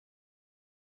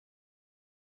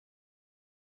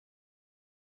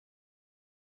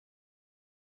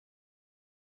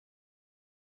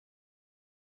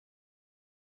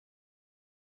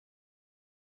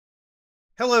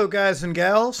Hello guys and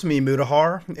gals, me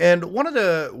Mutahar, and one of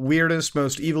the weirdest,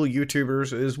 most evil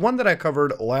YouTubers is one that I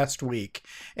covered last week.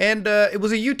 And it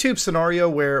was a YouTube scenario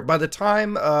where by the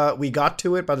time we got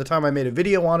to it, by the time I made a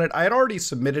video on it, I had already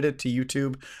submitted it to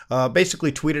YouTube,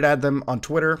 basically tweeted at them on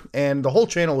Twitter, and the whole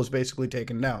channel was basically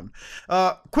taken down.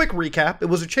 Quick recap, it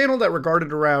was a channel that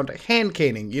regarded around hand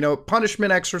caning,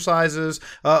 punishment exercises,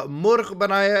 murgh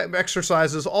banaya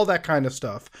exercises, all that kind of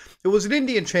stuff. It was an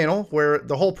Indian channel where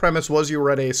the whole premise was you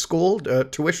were at a school,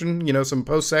 tuition, some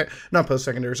not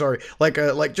post-secondary, sorry, like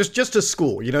just a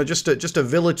school, just a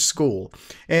village school.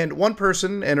 And one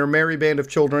person and her merry band of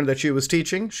children that she was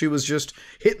teaching, she was just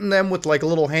hitting them with like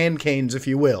little hand canes, if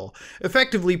you will,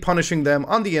 effectively punishing them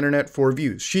on the internet for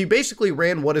views. She basically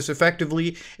ran what is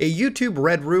effectively a YouTube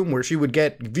Red Room where she would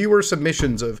get viewer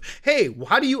submissions of, hey,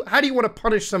 how do you want to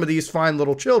punish some of these fine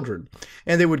little children?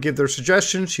 And they would give their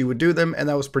suggestions, she would do them, and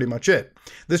that was pretty much it.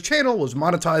 This channel was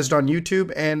monetized on YouTube,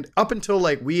 and up until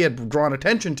like we had drawn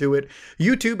attention to it,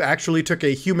 YouTube actually took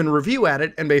a human review at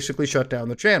it and basically shut down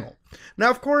the channel.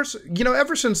 Now, of course,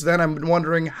 ever since then, I've been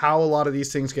wondering how a lot of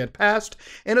these things get passed,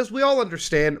 and as we all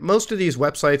understand, most of these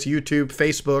websites, YouTube,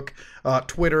 Facebook,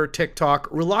 Twitter, TikTok,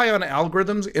 rely on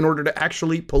algorithms in order to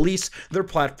actually police their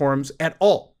platforms at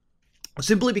all.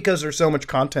 Simply because there's so much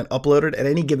content uploaded at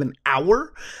any given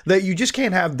hour that you just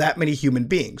can't have that many human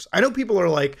beings. I know people are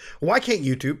like, why can't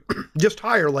YouTube just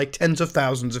hire like tens of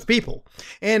thousands of people?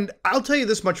 And I'll tell you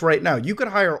this much right now, you could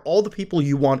hire all the people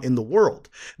you want in the world,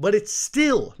 but it's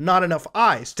still not enough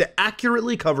eyes to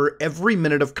accurately cover every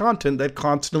minute of content that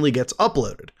constantly gets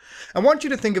uploaded. I want you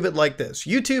to think of it like this.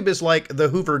 YouTube is like the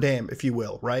Hoover Dam, if you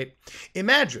will, right?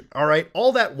 Imagine, all right,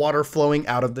 all that water flowing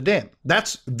out of the dam.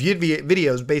 That's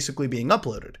videos basically being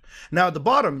uploaded. Now at the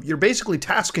bottom, you're basically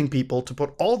tasking people to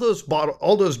put all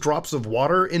those drops of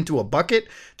water into a bucket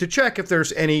to check if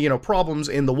there's any, problems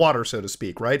in the water, so to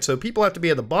speak, right? So people have to be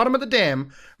at the bottom of the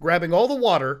dam, grabbing all the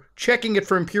water, checking it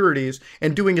for impurities,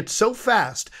 and doing it so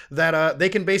fast that they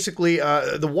can basically,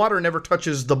 the water never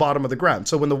touches the bottom of the ground.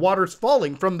 So when the water's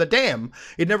falling from the dam,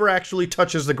 it never actually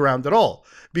touches the ground at all,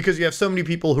 because you have so many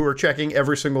people who are checking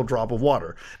every single drop of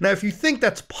water. Now, if you think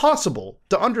that's possible,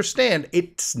 to understand,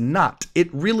 it's not.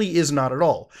 It really is not at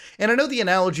all. And I know the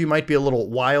analogy might be a little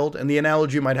wild, and the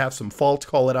analogy might have some faults,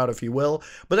 call it out if you will,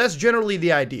 but that's generally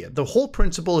the idea. The whole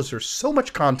principle is there's so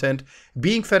much content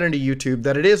being fed into YouTube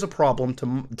that it is a problem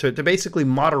to basically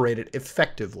moderate it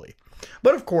effectively.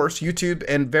 But of course, YouTube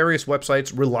and various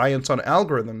websites' reliance on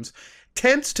algorithms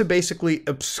tends to basically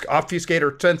obfuscate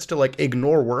or tends to like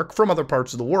ignore work from other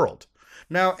parts of the world.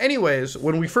 Now, anyways,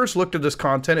 when we first looked at this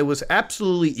content, it was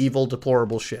absolutely evil,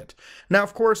 deplorable shit. Now,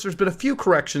 of course, there's been a few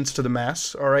corrections to the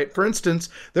mess, all right? For instance,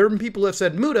 there have been people who have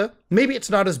said, Muta, maybe it's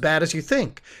not as bad as you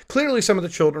think. Clearly, some of the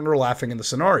children are laughing in the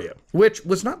scenario, which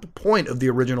was not the point of the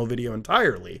original video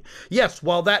entirely. Yes,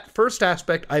 while that first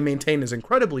aspect I maintain is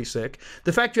incredibly sick,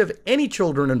 the fact you have any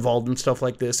children involved in stuff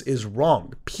like this is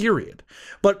wrong, period.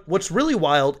 But what's really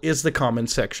wild is the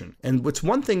comments section, and it's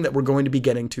one thing that we're going to be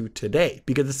getting to today,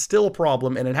 because it's still a problem,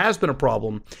 and it has been a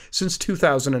problem since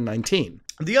 2019.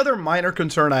 The other minor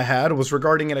concern I had was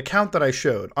regarding an account that I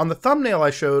showed. On the thumbnail,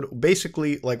 I showed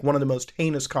basically like one of the most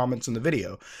heinous comments in the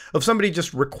video of somebody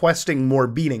just requesting more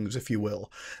beatings, if you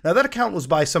will. Now, that account was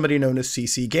by somebody known as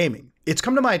CC Gaming. It's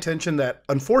come to my attention that,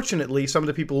 unfortunately, some of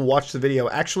the people who watched the video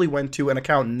actually went to an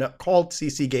account called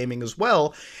CC Gaming as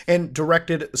well and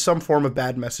directed some form of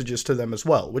bad messages to them as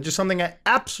well, which is something I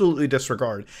absolutely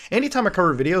disregard. Anytime I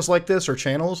cover videos like this or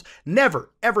channels,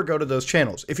 never, ever go to those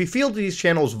channels. If you feel these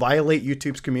channels violate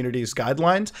YouTube's community's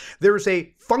guidelines, there is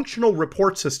a functional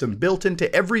report system built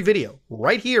into every video.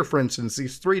 Right here, for instance,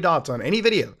 these three dots on any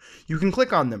video. You can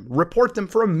click on them, report them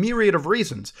for a myriad of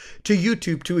reasons to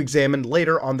YouTube to examine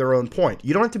later on their own point.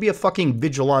 You don't have to be a fucking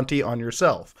vigilante on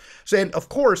yourself. So, and of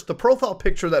course, the profile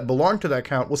picture that belonged to that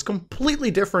account was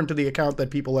completely different to the account that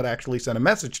people had actually sent a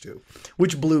message to,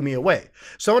 which blew me away.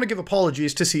 So I want to give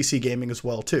apologies to CC Gaming as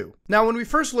well, too. Now, when we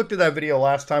first looked at that video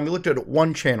last time, we looked at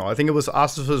one channel. I think it was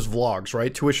Asifa's Vlogs,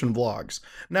 right? Tuition Vlogs.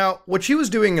 Now, what she was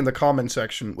doing in the comment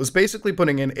section was basically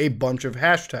putting in a bunch of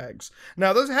hashtags.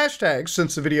 Now, those hashtags,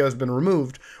 since the video has been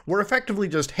removed, were effectively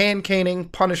just hand caning,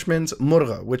 punishments,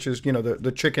 murgh, which is,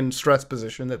 the chicken stress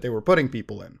position that they were putting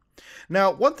people in.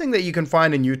 Now, one thing that you can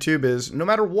find in YouTube is no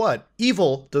matter what,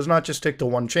 evil does not just stick to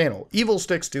one channel. Evil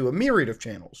sticks to a myriad of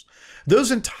channels.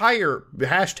 Those entire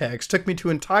hashtags took me to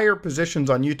entire positions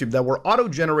on YouTube that were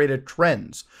auto-generated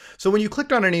trends. So when you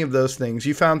clicked on any of those things,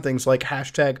 you found things like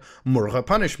hashtag Murha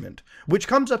punishment, which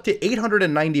comes up to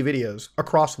 890 videos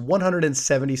across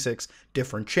 176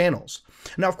 different channels.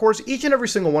 Now, of course, each and every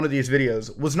single one of these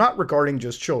videos was not regarding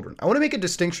just children. I want to make a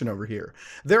distinction over here.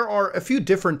 There are a few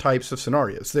different types of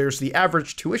scenarios. There's the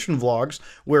average tuition vlogs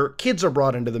where kids are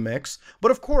brought into the mix,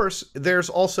 but of course, there's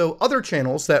also other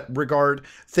channels that regard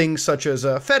things such as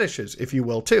fetishes, if you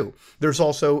will, too. There's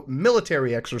also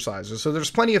military exercises. So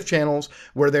there's plenty of channels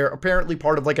where they're apparently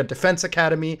part of like a defense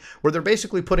academy, where they're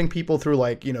basically putting people through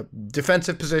like,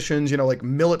 defensive positions, like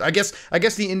I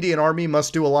guess the Indian Army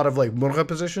must do a lot of like murga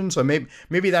positions, so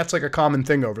maybe that's like a common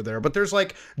thing over there. But there's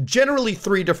like generally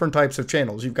 3 different types of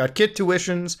channels. You've got kid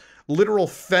tuitions, literal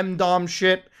femdom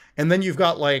shit, and then you've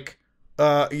got like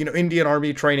Indian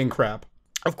Army training crap.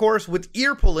 Of course, with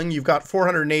ear pulling, you've got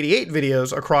 488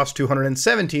 videos across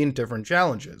 217 different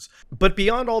challenges. But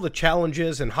beyond all the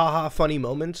challenges and haha funny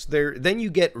moments, then you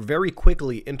get very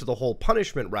quickly into the whole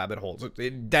punishment rabbit holes.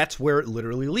 That's where it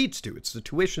literally leads to. It's the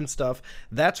tuition stuff.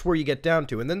 That's where you get down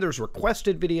to. And then there's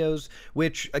requested videos,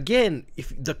 which, again,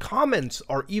 if the comments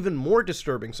are even more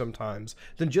disturbing sometimes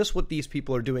than just what these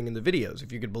people are doing in the videos,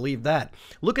 if you could believe that.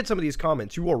 Look at some of these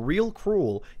comments. You are real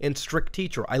cruel and strict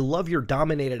teacher. I love your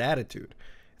dominated attitude.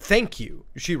 Thank you,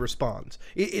 she responds.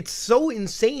 It's so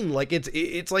insane. Like,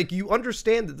 it's like you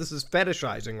understand that this is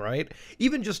fetishizing, right?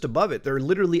 Even just above it, they're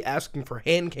literally asking for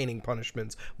hand caning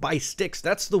punishments by sticks.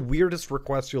 That's the weirdest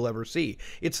request you'll ever see.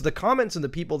 It's the comments and the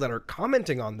people that are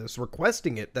commenting on this,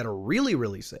 requesting it, that are really,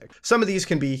 really sick. Some of these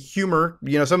can be humor,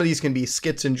 some of these can be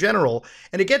skits in general,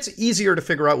 and it gets easier to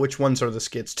figure out which ones are the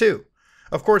skits too.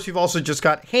 Of course, you've also just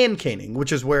got hand caning,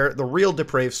 which is where the real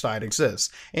depraved side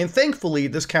exists. And thankfully,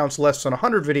 this counts less than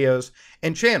 100 videos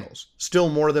and channels. Still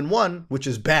more than one, which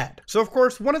is bad. So of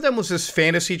course, one of them was this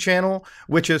fantasy channel,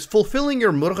 which is fulfilling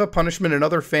your murga punishment and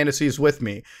other fantasies with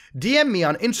me. DM me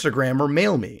on Instagram or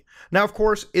mail me. Now, of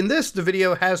course, in this, the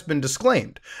video has been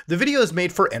disclaimed. The video is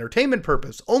made for entertainment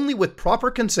purpose, only with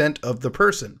proper consent of the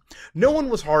person. No one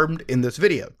was harmed in this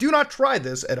video. Do not try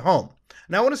this at home.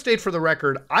 Now, I want to state for the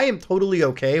record, I am totally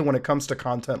okay when it comes to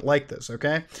content like this,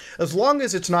 okay? As long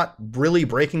as it's not really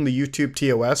breaking the YouTube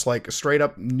TOS, like straight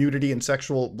up nudity and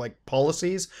sexual, like,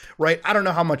 policies, right? I don't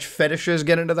know how much fetishes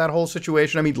get into that whole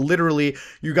situation. I mean, literally,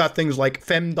 you got things like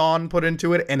femdon put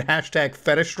into it and hashtag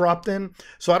fetish dropped in.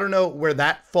 So I don't know where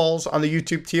that falls on the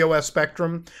YouTube TOS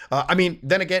spectrum. I mean,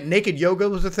 then again, naked yoga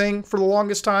was a thing for the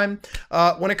longest time.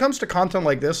 When it comes to content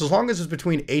like this, as long as it's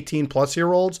between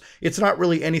 18-plus-year-olds, it's not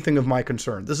really anything of my concern.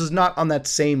 This is not on that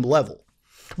same level.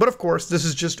 But of course, this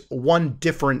is just one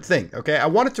different thing, okay? I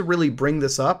wanted to really bring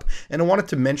this up, and I wanted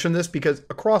to mention this because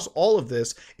across all of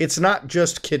this, it's not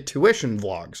just kid tuition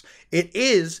vlogs. It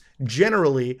is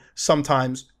generally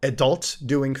sometimes adults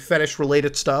doing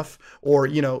fetish-related stuff or,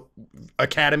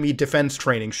 academy defense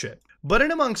training shit. But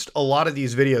in amongst a lot of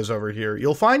these videos over here,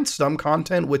 you'll find some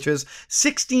content which is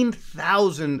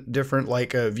 16,000 different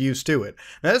views to it.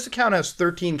 Now this account has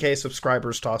 13K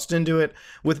subscribers tossed into it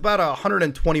with about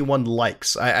 121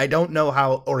 likes. I don't know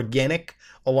how organic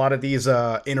a lot of these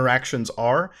interactions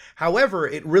are. However,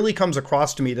 it really comes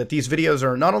across to me that these videos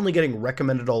are not only getting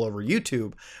recommended all over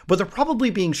YouTube, but they're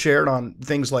probably being shared on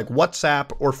things like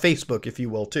WhatsApp or Facebook, if you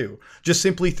will, too, just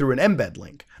simply through an embed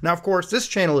link. Now, of course, this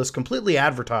channel is completely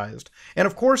advertised, and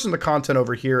of course, in the content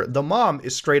over here, the mom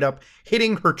is straight up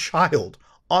hitting her child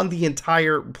on the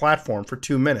entire platform for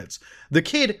 2 minutes. The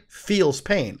kid feels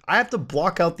pain. I have to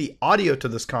block out the audio to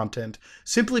this content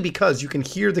simply because you can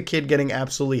hear the kid getting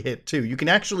absolutely hit too. You can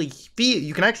actually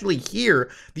hear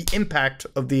the impact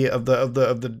of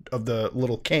the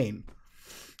little cane.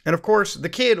 And of course, the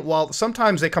kid, while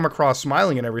sometimes they come across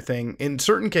smiling and everything, in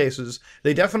certain cases,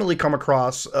 they definitely come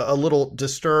across a little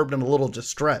disturbed and a little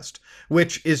distressed,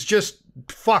 which is just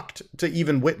fucked to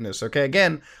even witness, okay?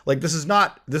 Again, this is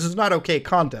not okay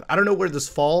content. I don't know where this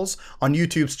falls on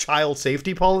YouTube's child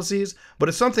safety policies, but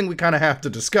it's something we kind of have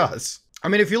to discuss. I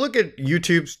mean, if you look at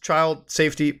YouTube's child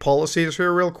safety policies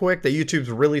here real quick that YouTube's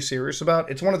really serious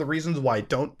about, it's one of the reasons why I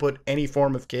don't put any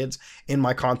form of kids in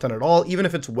my content at all, even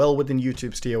if it's well within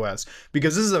YouTube's TOS,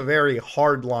 because this is a very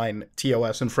hardline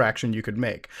TOS infraction you could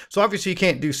make. So obviously you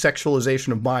can't do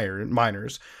sexualization of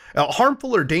minors.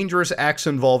 Harmful or dangerous acts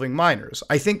involving minors.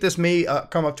 I think this may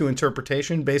come up to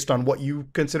interpretation based on what you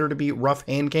consider to be rough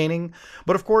hand caning,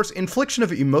 but of course, infliction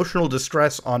of emotional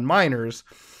distress on minors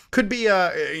Could be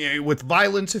with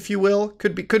violence, if you will.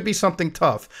 Could be something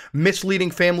tough.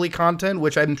 Misleading family content,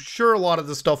 which I'm sure a lot of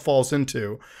the stuff falls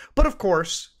into. But of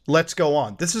course, let's go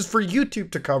on. This is for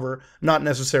YouTube to cover, not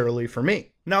necessarily for me.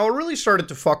 Now, what really started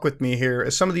to fuck with me here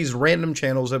is some of these random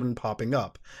channels have been popping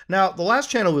up. Now, the last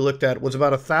channel we looked at was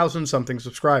about 1,000-something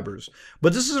subscribers,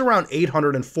 but this is around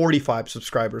 845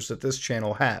 subscribers that this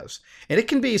channel has, and it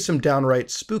can be some downright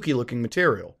spooky-looking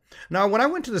material. Now, when I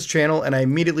went to this channel and I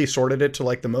immediately sorted it to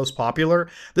like the most popular,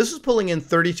 this was pulling in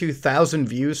 32,000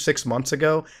 views 6 months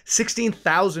ago,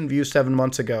 16,000 views 7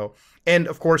 months ago, and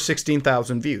of course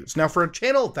 16,000 views. Now for a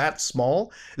channel that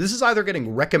small, this is either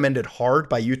getting recommended hard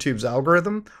by YouTube's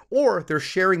algorithm, or they're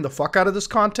sharing the fuck out of this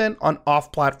content on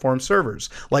off-platform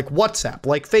servers, like WhatsApp,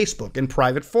 like Facebook, in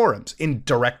private forums, in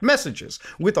direct messages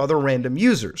with other random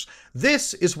users.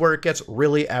 This is where it gets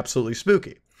really absolutely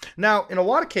spooky. Now, in a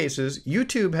lot of cases,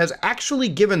 YouTube has actually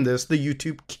given this the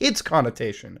YouTube Kids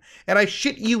connotation. And I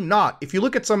shit you not, if you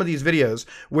look at some of these videos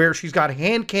where she's got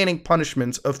hand canning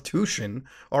punishments of Tushin,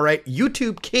 alright,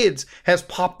 YouTube Kids has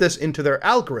popped this into their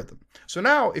algorithm. So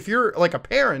now, if you're like a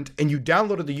parent and you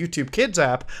downloaded the YouTube Kids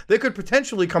app, they could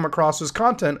potentially come across this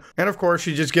content. And of course,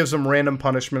 she just gives them random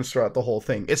punishments throughout the whole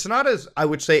thing. It's not as, I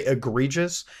would say,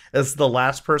 egregious as the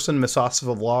last person,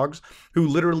 Misasiva Vlogs, who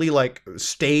literally like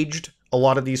staged a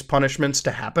lot of these punishments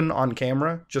to happen on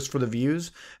camera just for the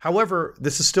views. However,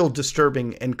 this is still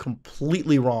disturbing and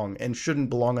completely wrong and shouldn't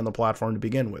belong on the platform to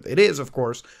begin with. It is, of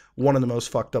course, one of the most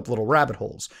fucked up little rabbit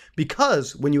holes,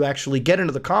 because when you actually get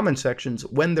into the comment sections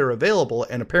when they're available,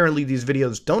 and apparently these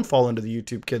videos don't fall into the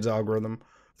YouTube Kids algorithm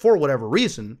for whatever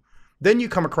reason, then you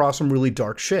come across some really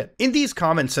dark shit. In these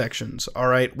comment sections,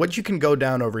 alright, what you can go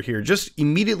down over here, just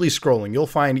immediately scrolling, you'll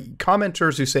find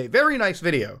commenters who say, very nice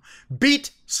video, beat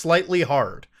slightly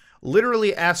hard.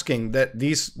 Literally asking that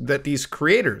these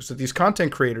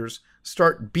content creators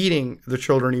start beating the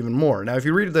children even more. Now, if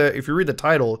you read the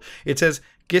title, it says,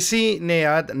 Kisi ne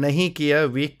yaad nahi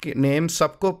kiya weak name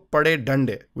sabko pade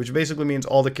dande, which basically means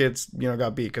all the kids,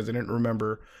 got beat because they didn't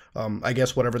remember, I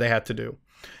guess, whatever they had to do.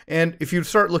 And if you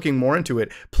start looking more into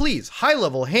it, please,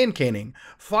 high-level hand caning,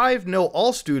 5 no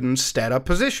all students stat up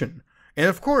position. And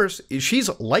of course, she's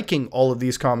liking all of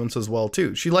these comments as well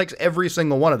too. She likes every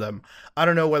single one of them. I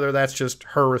don't know whether that's just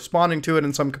her responding to it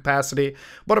in some capacity,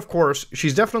 but of course,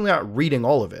 she's definitely not reading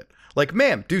all of it. Like,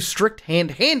 ma'am, do strict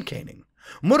hand caning.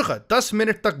 मुर्गा 10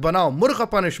 minute तक बनाओ मुर्गा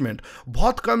punishment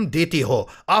बहुत कम देती हो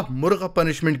आप मुर्गा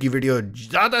punishment की वीडियो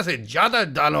ज़्यादा से ज़्यादा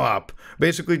डालो आप.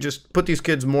 Basically just put these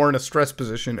kids more in a stress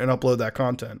position and upload that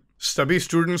content. सभी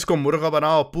students को मुर्गा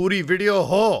बनाओ पूरी वीडियो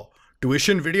हो.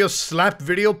 Tuition video, slap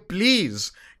video,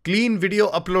 please. Clean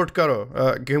video upload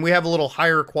karo. Can we have a little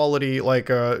higher quality, like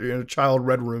child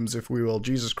red rooms, if we will?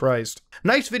 Jesus Christ.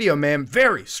 Nice video, ma'am.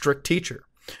 Very strict teacher.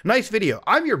 Nice video.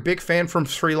 I'm your big fan from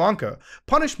Sri Lanka.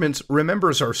 Punishments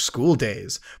remembers our school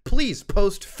days. Please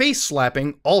post face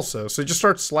slapping also. So just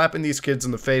start slapping these kids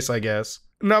in the face, I guess.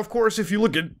 Now, of course, if you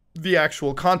look at the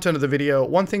actual content of the video,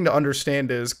 one thing to understand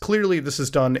is clearly this is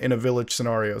done in a village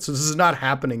scenario. So this is not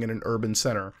happening in an urban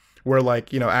center where,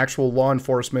 like, actual law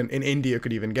enforcement in India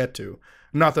could even get to.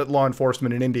 Not that law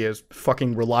enforcement in India is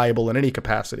fucking reliable in any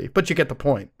capacity, but you get the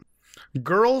point.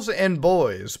 Girls and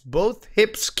boys, both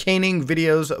hips caning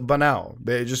videos banao.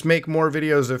 They just make more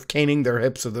videos of caning their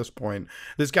hips at this point.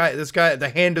 This guy, the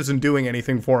hand isn't doing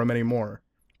anything for him anymore.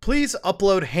 Please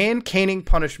upload hand caning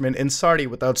punishment in Sari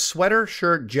without sweater,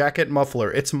 shirt, jacket,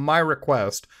 muffler. It's my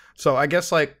request. So I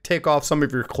guess, like, take off some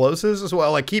of your clothes as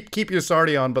well. Like, keep your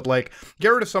sari on, but, like, get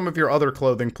rid of some of your other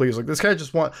clothing, please. Like, this guy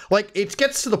just like, it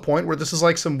gets to the point where this is,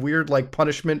 like, some weird, like,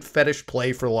 punishment fetish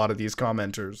play for a lot of these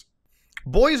commenters.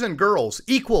 Boys and girls,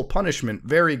 equal punishment.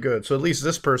 Very good. So at least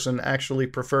this person actually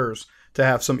prefers to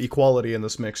have some equality in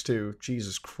this mix, too.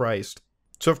 Jesus Christ.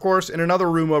 So, of course, in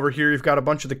another room over here, you've got a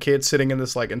bunch of the kids sitting in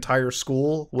this, like, entire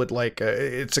school with, like,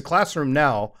 it's a classroom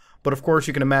now. But of course,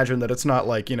 you can imagine that it's not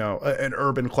like, an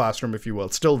urban classroom, if you will.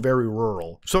 It's still very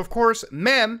rural. So of course,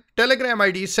 ma'am, Telegram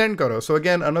ID send karo. So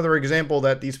again, another example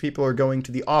that these people are going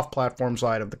to the off-platform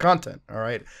side of the content, all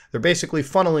right? They're basically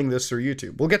funneling this through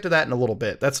YouTube. We'll get to that in a little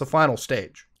bit. That's the final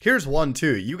stage. Here's one,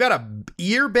 too. You got a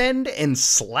ear bend and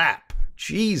slap.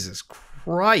 Jesus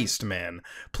Christ, man.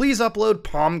 Please upload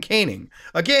palm caning.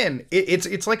 Again,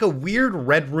 it's like a weird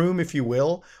red room, if you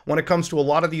will, when it comes to a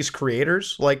lot of these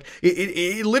creators. Like,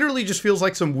 it literally just feels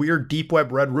like some weird deep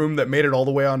web red room that made it all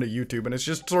the way onto YouTube, and it's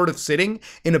just sort of sitting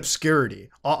in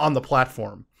obscurity on the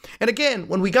platform. And again,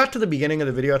 when we got to the beginning of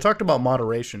the video, I talked about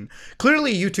moderation.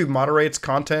 Clearly, YouTube moderates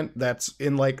content that's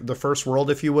in like the first world,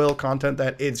 if you will, content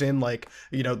that is in like,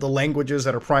 you know, the languages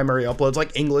that are primary uploads.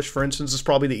 Like English, for instance, is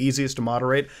probably the easiest to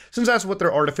moderate since that's what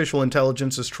their artificial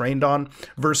intelligence is trained on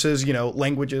versus, you know,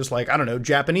 languages like, I don't know,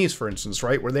 Japanese, for instance,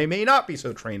 right? Where they may not be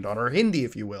so trained on, or Hindi,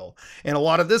 if you will. And a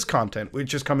lot of this content,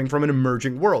 which is coming from an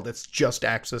emerging world that's just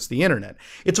accessed the internet.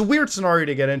 It's a weird scenario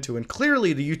to get into, and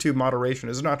clearly the YouTube moderation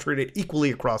is not treated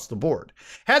equally across the board.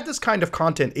 Had this kind of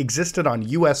content existed on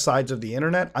US sides of the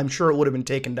internet, I'm sure it would have been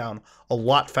taken down a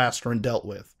lot faster and dealt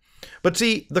with. But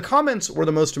see, the comments were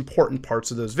the most important parts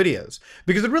of those videos,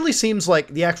 because it really seems like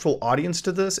the actual audience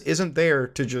to this isn't there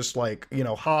to just like, you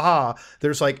know, haha,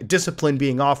 there's like discipline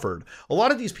being offered. A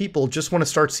lot of these people just want to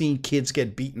start seeing kids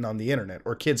get beaten on the internet,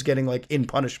 or kids getting like in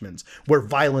punishments where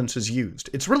violence is used.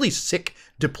 It's really sick,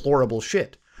 deplorable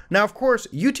shit. Now, of course,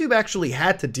 YouTube actually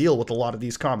had to deal with a lot of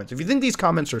these comments. If you think these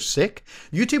comments are sick,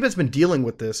 YouTube has been dealing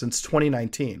with this since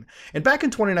 2019. And back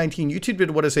in 2019, YouTube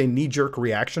did what is a knee-jerk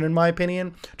reaction, in my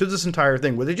opinion, to this entire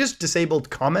thing, where they just disabled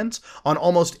comments on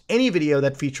almost any video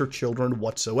that featured children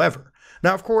whatsoever.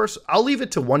 Now, of course, I'll leave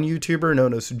it to one YouTuber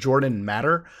known as Jordan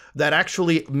Matter that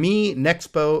actually me,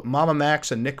 Nexpo, Mama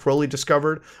Max, and Nick Crowley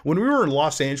discovered when we were in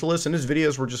Los Angeles, and his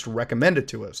videos were just recommended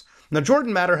to us. Now,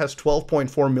 Jordan Matter has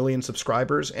 12.4 million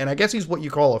subscribers, and I guess he's what you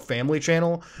call a family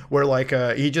channel, where like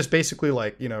he just basically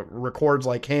like, you know, records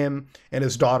like him and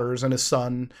his daughters and his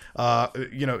son,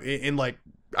 you know, in like,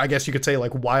 I guess you could say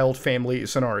like wild family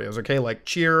scenarios, okay? Like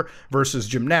cheer versus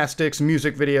gymnastics,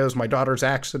 music videos, my daughter's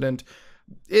accident.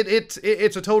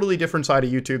 It's a totally different side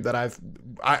of YouTube that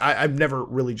I've never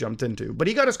really jumped into. But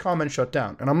he got his comment shut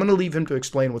down, and I'm going to leave him to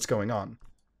explain what's going on.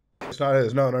 It's not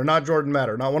his. No, not Jordan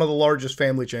Matter. Not one of the largest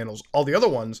family channels. All the other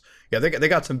ones, yeah, they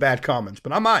got some bad comments,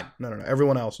 but not mine. No,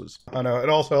 everyone else's. I know, it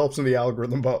also helps in the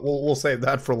algorithm, but we'll save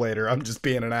that for later. I'm just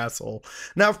being an asshole.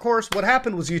 Now, of course, what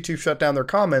happened was YouTube shut down their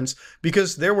comments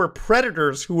because there were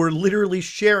predators who were literally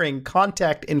sharing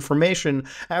contact information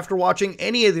after watching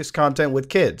any of this content with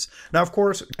kids. Now, of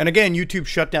course, and again, YouTube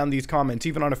shut down these comments,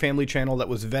 even on a family channel that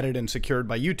was vetted and secured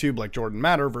by YouTube, like Jordan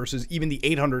Matter, versus even the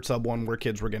 800 sub one where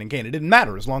kids were getting canned. It didn't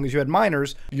matter. As long as you had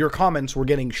minors, your comments were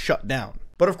getting shut down.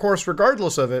 But of course,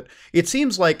 regardless of it, it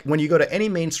seems like when you go to any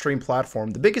mainstream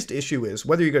platform, the biggest issue is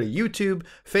whether you go to YouTube,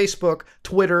 Facebook,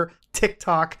 Twitter,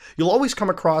 TikTok, you'll always come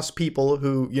across people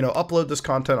who, you know, upload this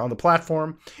content on the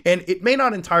platform, and it may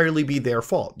not entirely be their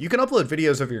fault. You can upload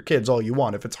videos of your kids all you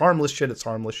want. If it's harmless shit, it's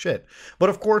harmless shit. But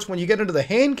of course, when you get into the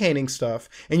hand caning stuff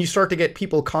and you start to get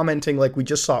people commenting like we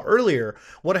just saw earlier,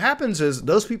 what happens is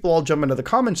those people all jump into the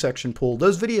comment section pool.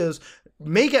 Those videos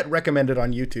may get recommended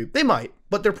on YouTube. They might,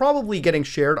 but they're probably getting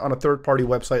shared on a third-party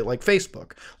website like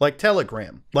Facebook, like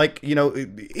Telegram, like, you know,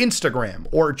 Instagram,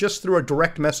 or just through a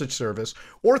direct message service,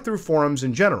 or through forums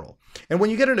in general. And when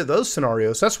you get into those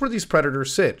scenarios, that's where these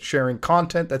predators sit, sharing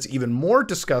content that's even more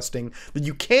disgusting that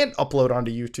you can't upload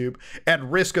onto YouTube at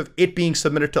risk of it being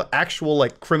submitted to actual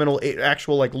like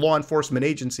actual like law enforcement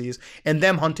agencies and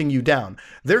them hunting you down.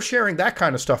 They're sharing that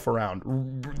kind of stuff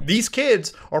around. These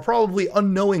kids are probably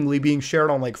unknowingly being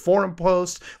shared on like forum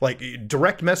posts, like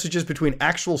direct messages between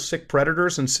actual sick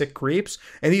predators and sick creeps.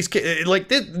 And these kids, like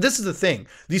this is the thing.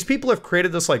 These people have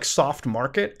created this like soft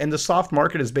market, and the soft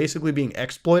market is basically being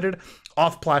exploited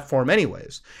off platform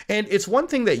anyways. And it's one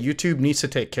thing that YouTube needs to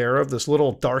take care of, this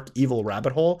little dark evil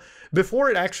rabbit hole, before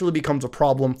it actually becomes a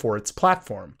problem for its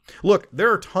platform. Look,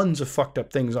 there are tons of fucked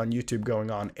up things on YouTube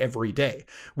going on every day.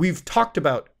 We've talked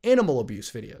about animal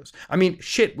abuse videos. I mean,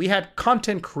 shit, we had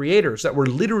content creators that were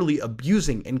literally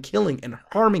abusing and killing and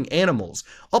harming animals,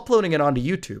 uploading it onto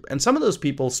YouTube. And some of those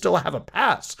people still have a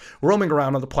pass roaming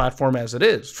around on the platform as it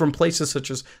is, from places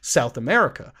such as South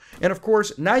America. And of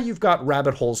course, now you've got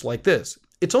rabbit holes like this.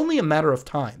 It's only a matter of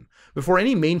time before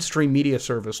any mainstream media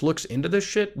service looks into this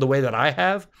shit the way that I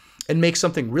have and makes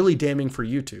something really damning for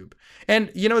YouTube.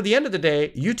 And, you know, at the end of the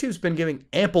day, YouTube's been giving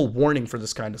ample warning for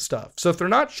this kind of stuff. So if they're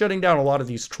not shutting down a lot of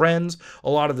these trends, a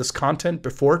lot of this content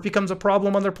before it becomes a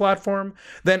problem on their platform,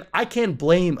 then I can't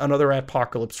blame another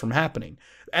apocalypse from happening.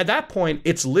 At that point,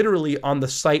 it's literally on the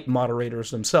site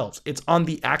moderators themselves. It's on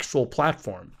the actual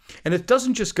platform. And it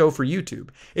doesn't just go for YouTube.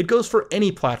 It goes for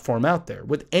any platform out there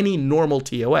with any normal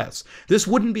TOS. This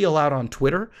wouldn't be allowed on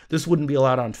Twitter. This wouldn't be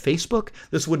allowed on Facebook.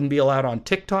 This wouldn't be allowed on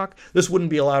TikTok. This wouldn't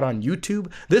be allowed on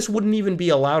YouTube. This wouldn't even be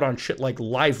allowed on shit like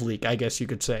LiveLeak, I guess you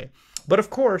could say. But of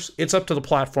course, it's up to the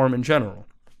platform in general.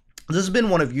 This has been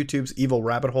one of YouTube's evil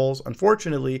rabbit holes,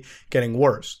 unfortunately getting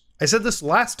worse. I said this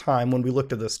last time when we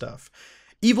looked at this stuff.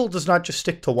 Evil does not just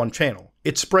stick to one channel.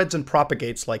 It spreads and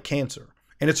propagates like cancer.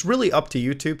 and it's really up to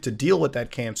YouTube to deal with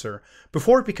that cancer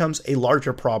before it becomes a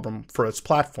larger problem for its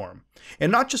platform.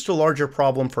 And not just a larger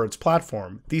problem for its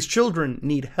platform, these children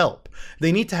need help.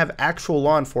 They need to have actual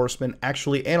law enforcement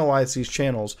actually analyze these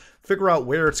channels, figure out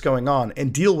where it's going on,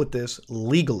 and deal with this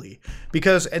legally.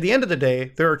 Because at the end of the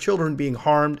day, there are children being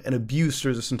harmed and abused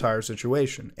through this entire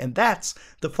situation. And that's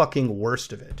the fucking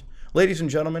worst of it. Ladies and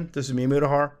gentlemen, this is me,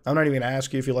 Mutahar. I'm not even going to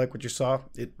ask you if you like what you saw.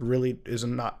 It really is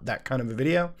not that kind of a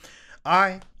video.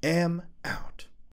 I am out.